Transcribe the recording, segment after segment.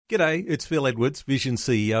G'day, it's Phil Edwards, Vision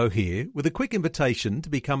CEO here, with a quick invitation to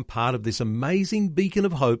become part of this amazing beacon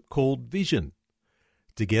of hope called Vision.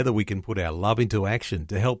 Together we can put our love into action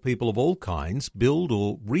to help people of all kinds build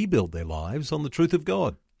or rebuild their lives on the truth of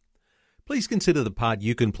God. Please consider the part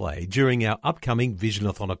you can play during our upcoming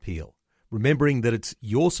Visionathon appeal, remembering that it's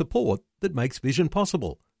your support that makes Vision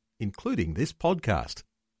possible, including this podcast.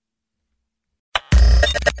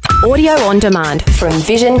 Audio on demand from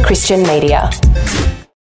Vision Christian Media.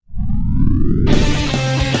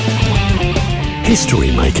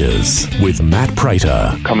 History Makers with Matt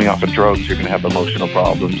Prater. Coming off of drugs, you're going to have emotional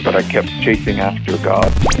problems, but I kept chasing after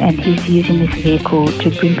God. And he's using this vehicle to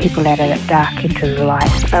bring people out of that dark into the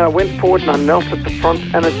light. And I went forward and I knelt at the front,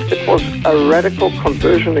 and it was a radical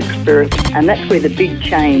conversion experience. And that's where the big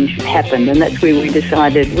change happened, and that's where we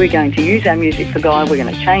decided we're going to use our music for God, we're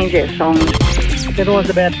going to change our songs. When I was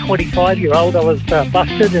about 25-year-old, I was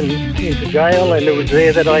busted and into jail, and it was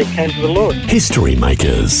there that I came to the Lord. History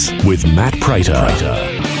Makers with Matt Prater.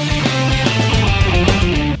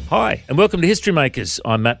 Hi, and welcome to History Makers.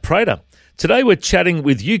 I'm Matt Prater. Today we're chatting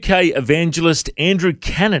with UK evangelist Andrew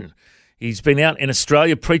Cannon. He's been out in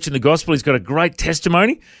Australia preaching the gospel. He's got a great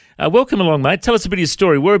testimony. Welcome along, mate. Tell us a bit of your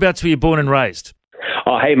story. Whereabouts were you born and raised?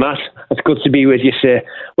 Oh, hey, Matt. It's good to be with you, sir.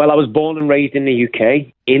 Well, I was born and raised in the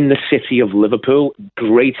UK, in the city of Liverpool.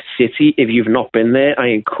 Great city. If you've not been there, I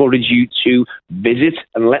encourage you to visit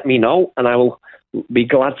and let me know, and I will be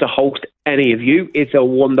glad to host any of you. It's a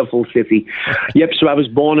wonderful city. Yep, so I was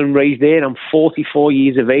born and raised there. I'm 44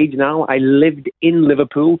 years of age now. I lived in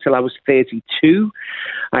Liverpool till I was 32.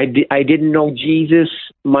 I didn't know Jesus.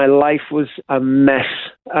 My life was a mess.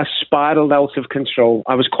 I spiraled out of control.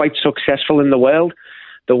 I was quite successful in the world.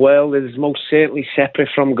 The world is most certainly separate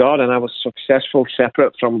from God, and I was successful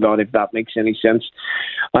separate from God, if that makes any sense.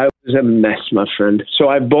 I was a mess, my friend. So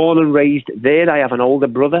I was born and raised there. I have an older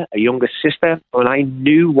brother, a younger sister, and I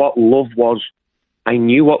knew what love was. I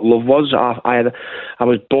knew what love was. I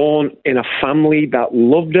was born in a family that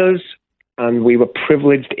loved us, and we were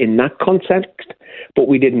privileged in that context, but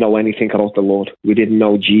we didn't know anything about the Lord. We didn't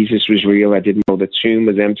know Jesus was real. I didn't know the tomb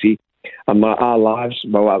was empty. And our lives,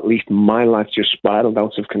 well, at least my life, just spiraled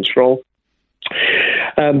out of control.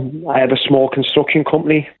 I had a small construction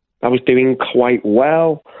company. I was doing quite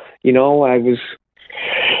well. You know, I was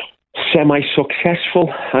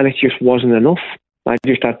semi-successful, and it just wasn't enough. I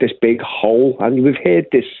just had this big hole. And we've heard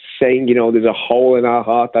this saying, you know, there's a hole in our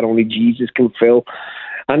heart that only Jesus can fill.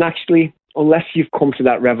 And actually, unless you've come to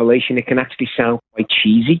that revelation, it can actually sound quite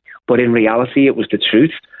cheesy. But in reality, it was the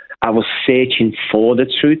truth. I was searching for the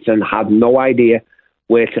truth and had no idea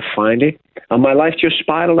where to find it. And my life just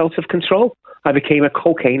spiraled out of control. I became a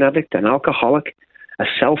cocaine addict, an alcoholic, a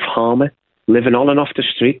self-harmer, living on and off the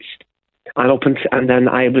streets. And then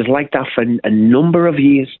I was like that for a number of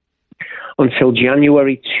years until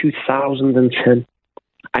January 2010.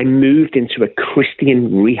 I moved into a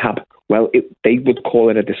Christian rehab. Well, they would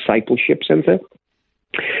call it a discipleship center.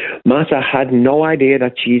 Matt, I had no idea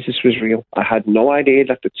that Jesus was real. I had no idea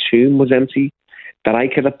that the tomb was empty, that I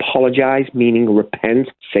could apologize, meaning repent,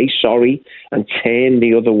 say sorry, and turn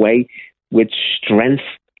the other way with strength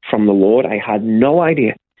from the Lord. I had no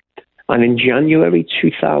idea. And in January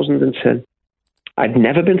 2010, I'd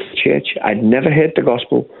never been to church. I'd never heard the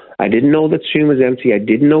gospel. I didn't know the tomb was empty. I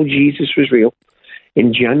didn't know Jesus was real.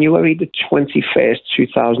 In January the 21st,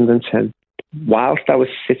 2010, whilst I was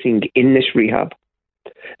sitting in this rehab,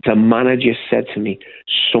 the manager said to me,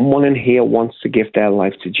 someone in here wants to give their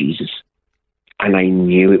life to Jesus. And I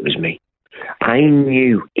knew it was me. I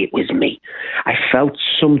knew it was me. I felt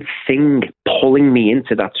something pulling me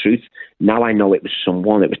into that truth. Now I know it was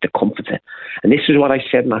someone. It was the Comforter. And this is what I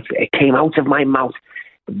said, Matt. It came out of my mouth.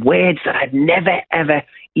 Words that I'd never, ever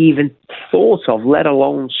even thought of, let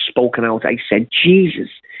alone spoken out. I said, Jesus,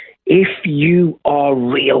 if you are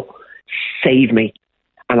real, save me.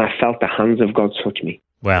 And I felt the hands of God touch me.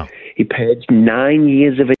 Wow. He purged 9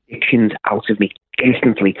 years of addictions out of me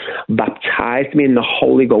instantly, baptized me in the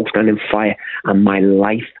Holy Ghost and in fire, and my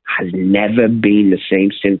life has never been the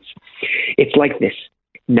same since. It's like this.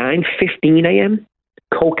 9:15 a.m.,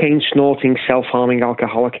 cocaine snorting, self-harming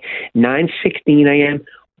alcoholic. 9:16 a.m.,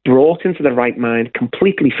 brought into the right mind,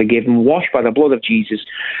 completely forgiven, washed by the blood of Jesus,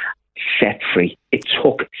 set free. It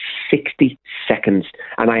took 60 seconds,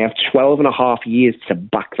 and I have 12 and a half years to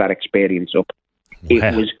back that experience up. Wow.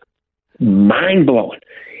 It was mind-blowing.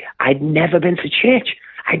 I'd never been to church.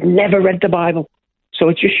 I'd never read the Bible. So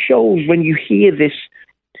it just shows when you hear this,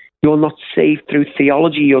 you're not saved through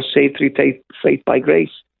theology, you're saved through faith by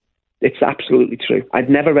grace. It's absolutely true.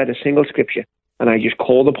 I'd never read a single scripture. and I just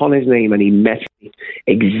called upon his name, and he met me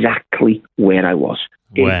exactly where I was.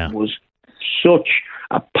 Wow. It was such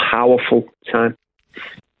a powerful time.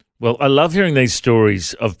 Well, I love hearing these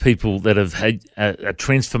stories of people that have had a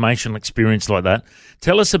transformational experience like that.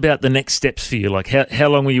 Tell us about the next steps for you. Like, how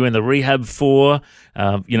long were you in the rehab for?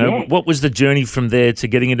 What was the journey from there to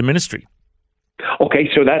getting into ministry? Okay,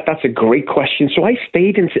 so that's a great question. So I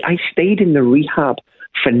stayed in the rehab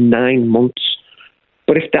for 9 months.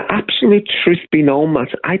 But if the absolute truth be known, Matt,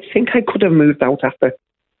 I think I could have moved out after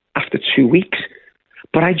 2 weeks.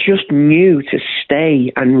 But I just knew to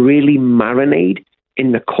stay and really marinate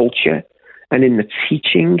in the culture and in the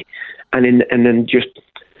teaching and then just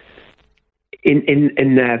in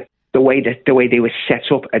the way they were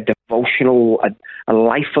set up, a devotional, a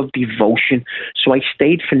life of devotion. So I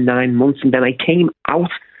stayed for 9 months, and then I came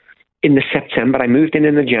out in the September. I moved in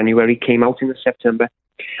the January, came out in the September,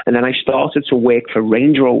 and then I started to work for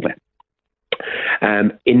Range Rover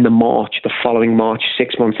in the following March,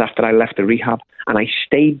 6 months after I left the rehab. And I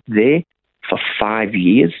stayed there for 5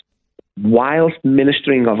 years whilst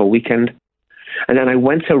ministering of a weekend. And then I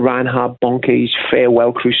went to Reinhard Bonnke's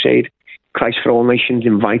Farewell Crusade. Christ for All Nations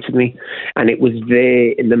invited me, and it was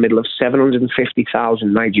there in the middle of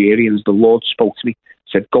 750,000 Nigerians. The Lord spoke to me,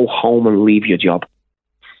 said, go home and leave your job.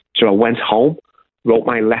 So I went home, wrote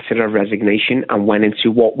my letter of resignation, and went into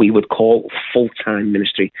what we would call full-time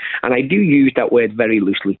ministry. And I do use that word very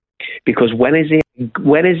loosely, because when is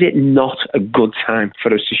it not a good time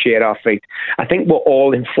for us to share our faith? I think we're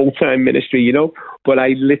all in full-time ministry, but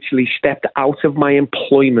I literally stepped out of my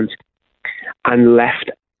employment and left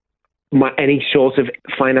any sort of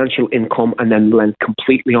financial income, and then lent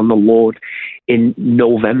completely on the Lord in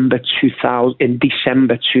December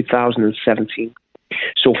 2017.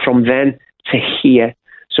 So from then to here,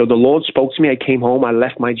 so the Lord spoke to me. I came home, I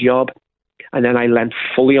left my job, and then I lent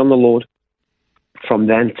fully on the Lord from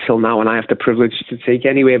then till now. And I have the privilege to take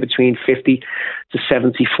anywhere between 50 to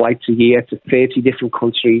 70 flights a year to 30 different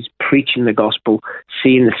countries, preaching the gospel,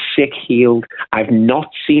 seeing the sick healed. I've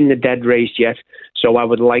not seen the dead raised yet. So I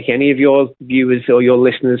would like any of your viewers or your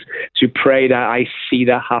listeners to pray that I see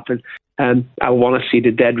that happen. I want to see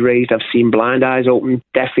the dead raised. I've seen blind eyes open,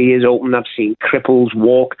 deaf ears open. I've seen cripples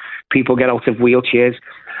walk, people get out of wheelchairs.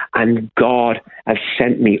 And God has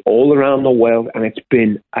sent me all around the world, and it's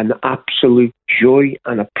been an absolute joy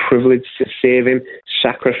and a privilege to serve him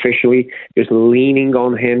sacrificially, just leaning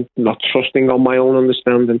on him, not trusting on my own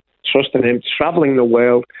understanding, trusting him, traveling the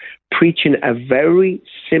world, preaching a very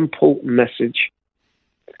simple message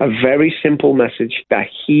that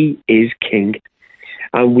he is King.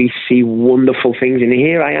 And we see wonderful things. And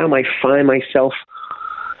here I am, I find myself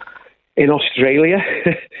in Australia,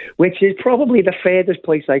 which is probably the furthest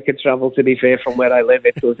place I could travel, to be fair, from where I live.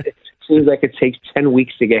 It seems like it takes 10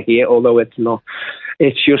 weeks to get here, although it's not.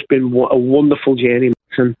 It's just been a wonderful journey.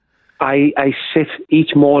 And I sit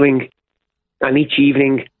each morning and each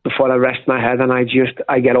evening before I rest my head, and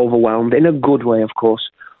I get overwhelmed, in a good way, of course,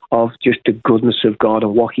 of just the goodness of God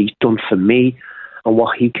and what he's done for me and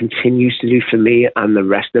what he continues to do for me and the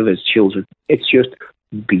rest of his children. It's just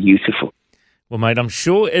beautiful. Well, mate, I'm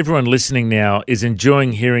sure everyone listening now is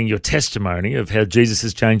enjoying hearing your testimony of how Jesus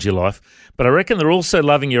has changed your life, but I reckon they're also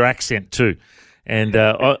loving your accent too. And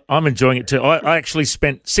I'm enjoying it too. I actually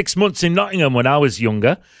spent 6 months in Nottingham when I was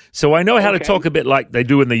younger, so I know how to talk a bit like they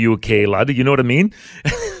do in the UK, lad. You know what I mean?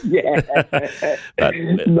 Yeah.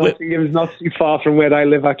 Nottingham's not too far from where I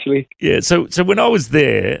live, actually. Yeah, so when I was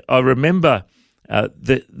there, I remember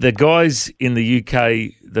the guys in the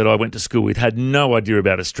UK that I went to school with had no idea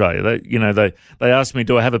about Australia. They asked me,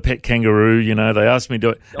 do I have a pet kangaroo? They asked me,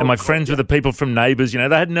 am I friends with the people from Neighbours? They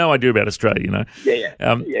had no idea about Australia,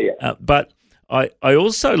 Yeah. But I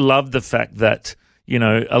also love the fact that,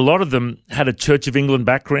 a lot of them had a Church of England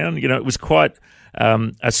background. It was quite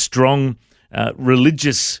a strong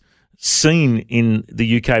religious scene in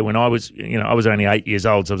the UK when I was only 8 years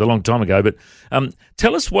old, so it was a long time ago. But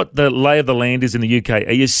tell us what the lay of the land is in the UK.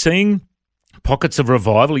 Are you seeing pockets of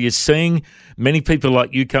revival? Are you seeing many people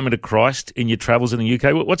like you coming to Christ in your travels in the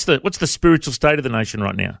UK? What's the spiritual state of the nation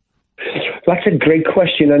right now? That's a great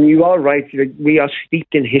question, and you are right. We are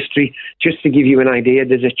steeped in history. Just to give you an idea,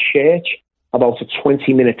 there's a church about a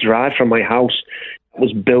 20-minute drive from my house. It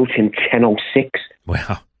was built in 1006.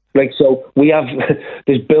 Wow. So we have,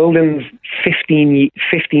 there's buildings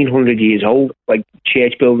 1,500 years old, like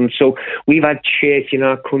church buildings. So we've had church in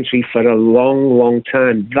our country for a long, long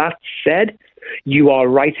time. That said, you are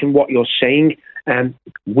right in what you're saying.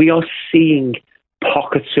 We are seeing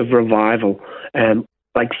pockets of revival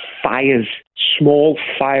like fires, small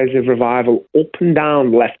fires of revival up and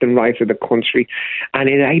down, left and right of the country.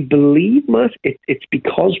 And I believe, Matt, it's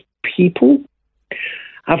because people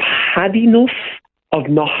have had enough of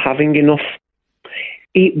not having enough.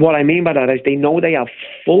 What I mean by that is they know they have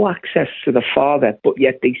full access to the Father, but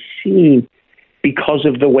yet they seem, because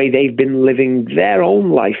of the way they've been living their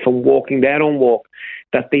own life and walking their own walk,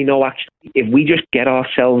 that they know actually if we just get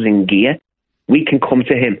ourselves in gear, we can come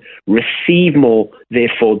to him, receive more,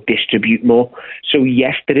 therefore distribute more. So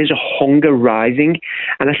yes, there is a hunger rising,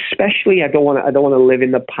 and especially I don't want to live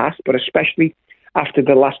in the past, but especially after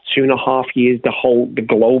the last 2.5 years, the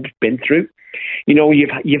globe's been through. You know,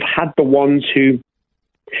 you've had the ones who,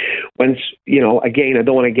 when, you know, again, I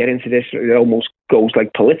don't want to get into this, it almost goes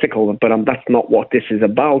like political, but that's not what this is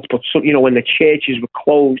about. But so, you know, when the churches were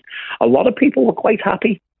closed, a lot of people were quite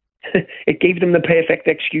happy. It gave them the perfect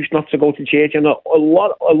excuse not to go to church, and a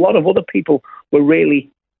lot of other people were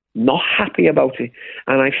really not happy about it.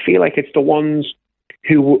 And I feel like it's the ones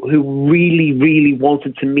who really, really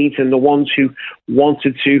wanted to meet, and the ones who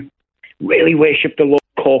wanted to really worship the Lord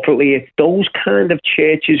corporately. It's those kind of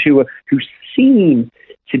churches who seem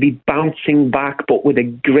to be bouncing back, but with a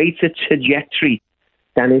greater trajectory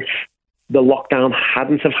than if the lockdown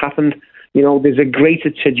hadn't have happened. You know, there's a greater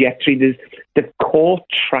trajectory. There's the core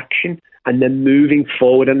traction, and they're moving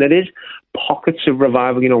forward. And there is pockets of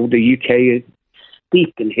revival. You know, the UK is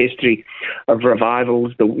steeped in history of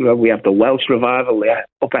revivals. We have the Welsh revival, the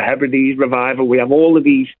Upper Hebrides revival. We have all of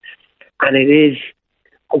these. And it is,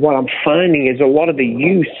 what I'm finding is a lot of the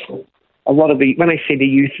youth, when I say the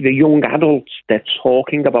youth, the young adults, they're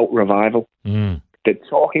talking about revival. They're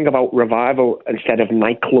talking about revival instead of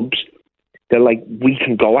nightclubs. They're like, we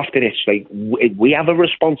can go after this. Like, we have a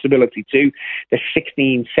responsibility too. The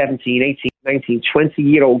 16, 17, 18, 19,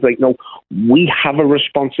 20-year-olds, like, no, we have a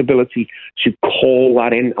responsibility to call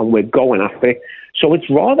that in, and we're going after it. So it's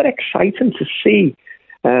rather exciting to see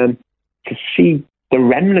the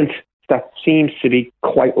remnant that seems to be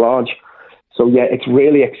quite large. So yeah, it's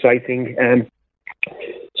really exciting.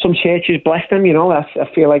 Some churches, bless them, you know, I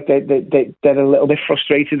feel like they're a little bit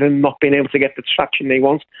frustrated and not being able to get the traction they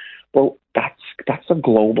want. Well, that's a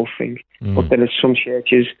global thing. But there are some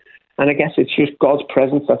churches, and I guess it's just God's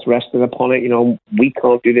presence that's rested upon it. You know, we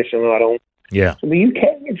can't do this on our own. Yeah. So the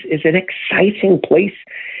UK is an exciting place.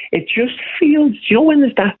 It just feels, you know, when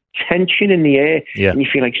there's that tension in the air, and you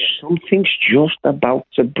feel like something's just about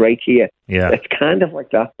to break here. Yeah. It's kind of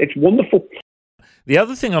like that. It's wonderful. The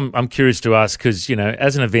other thing I'm curious to ask, because, you know,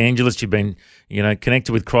 as an evangelist, you've been, you know,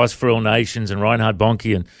 connected with Christ for All Nations and Reinhard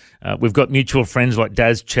Bonnke, and we've got mutual friends like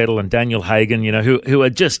Daz Chettle and Daniel Hagen, you know, who are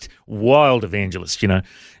just wild evangelists, you know.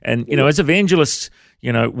 And, you know, as evangelists,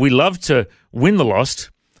 you know, we love to win the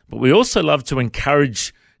lost, but we also love to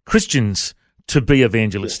encourage Christians to be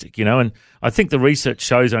evangelistic, you know. And I think the research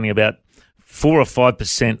shows only about 4 or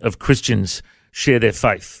 5% of Christians share their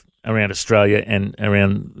faith around Australia and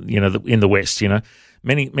around, you know, in the West, you know.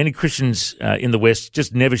 Many Christians in the West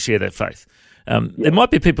just never share their faith. There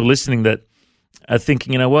might be people listening that are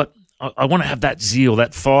thinking, you know what, I want to have that zeal,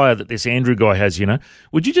 that fire that this Andrew guy has, you know.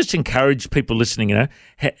 Would you just encourage people listening, you know,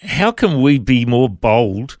 how can we be more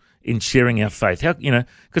bold in sharing our faith? How, you know,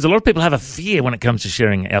 because a lot of people have a fear when it comes to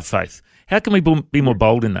sharing our faith. How can we be more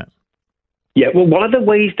bold in that? Yeah, well, one of the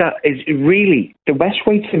ways that is really the best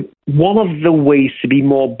way one of the ways to be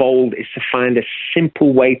more bold is to find a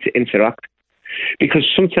simple way to interact, because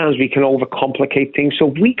sometimes we can overcomplicate things.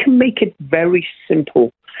 So if we can make it very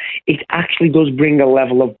simple, it actually does bring a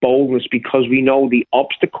level of boldness, because we know the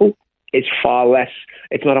obstacle is far less.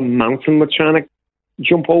 It's not a mountain we're trying to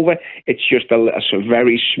jump over. It's just a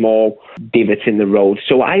very small divot in the road.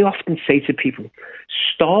 So I often say to people,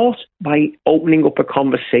 start by opening up a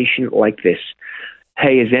conversation like this.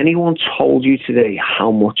 Hey, has anyone told you today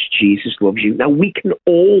how much Jesus loves you? Now, we can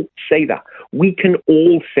all say that. We can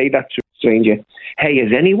all say that to a stranger. Hey,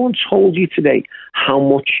 has anyone told you today how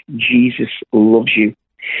much Jesus loves you?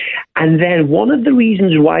 And then one of the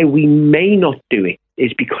reasons why we may not do it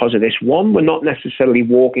is because of this. One, we're not necessarily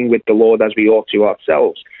walking with the Lord as we ought to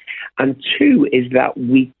ourselves. And two, is that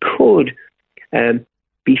we could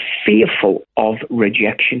be fearful of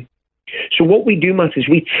rejection. So what we do, Matt, is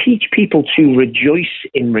we teach people to rejoice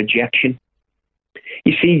in rejection.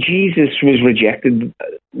 You see, Jesus was rejected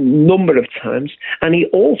a number of times, and he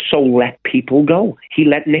also let people go. He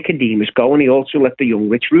let Nicodemus go, and he also let the young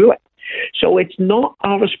rich ruler. So it's not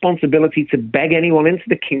our responsibility to beg anyone into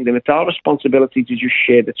the kingdom. It's our responsibility to just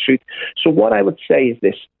share the truth. So what I would say is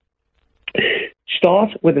this. Start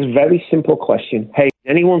with a very simple question. Hey, has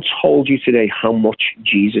anyone told you today how much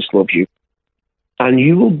Jesus loves you? And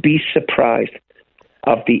you will be surprised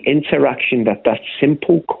of the interaction that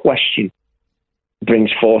simple question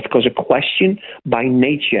brings forth, because a question by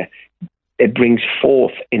nature, it brings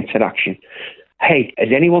forth interaction. Hey, has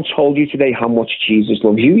anyone told you today how much Jesus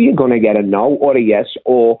loves you? You're going to get a no or a yes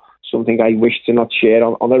or something I wish to not share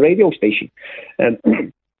on a radio station.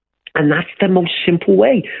 And that's the most simple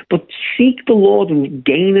way. But seek the Lord and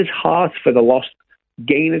gain his heart for the lost.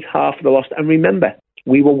 Gain his heart for the lost. And remember,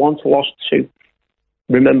 we were once lost too.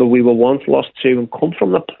 And come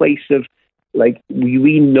from the place of, like,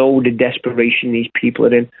 we know the desperation these people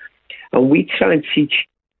are in. And we try and teach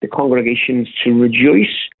the congregations to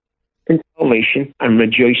rejoice in salvation and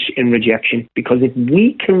rejoice in rejection. Because if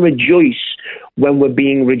we can rejoice when we're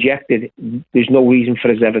being rejected, there's no reason for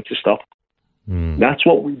us ever to stop. That's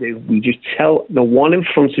what we do. We just tell the one in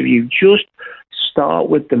front of you, just start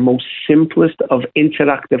with the most simplest of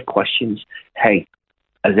interactive questions. Hey,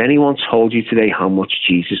 has anyone told you today how much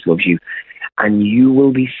Jesus loves you? And you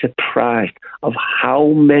will be surprised of how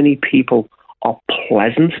many people are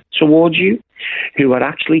pleasant towards you, who are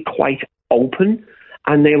actually quite open,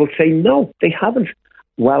 and they will say, no, they haven't.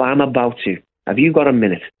 Well, I'm about to. Have you got a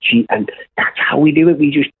minute? And that's how we do it.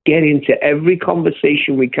 We just get into every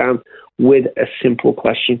conversation we can with a simple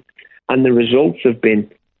question. And the results have been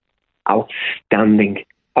outstanding.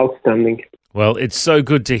 Well, it's so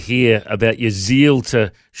good to hear about your zeal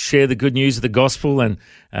to share the good news of the gospel, and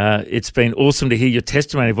it's been awesome to hear your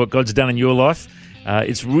testimony of what God's done in your life.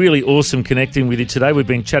 It's really awesome connecting with you today. We've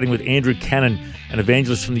been chatting with Andrew Cannon, an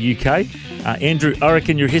evangelist from the UK. Andrew, I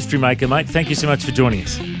reckon you're a history maker, mate. Thank you so much for joining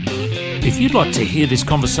us. If you'd like to hear this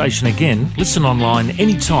conversation again, listen online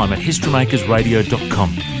anytime at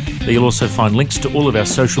historymakersradio.com. There you'll also find links to all of our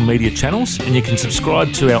social media channels, and you can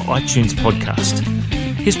subscribe to our iTunes podcast.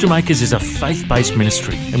 History Makers is a faith-based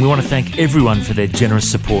ministry, and we want to thank everyone for their generous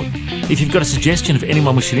support. If you've got a suggestion of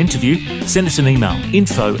anyone we should interview, send us an email,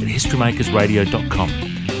 info@historymakersradio.com.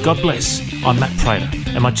 God bless. I'm Matt Prater,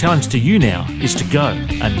 and my challenge to you now is to go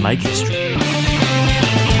and make history.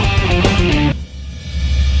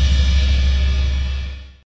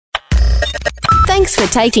 Thanks for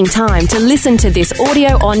taking time to listen to this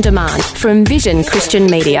audio on demand from Vision Christian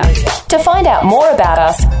Media. To find out more about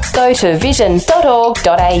us, go to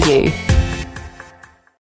vision.org.au.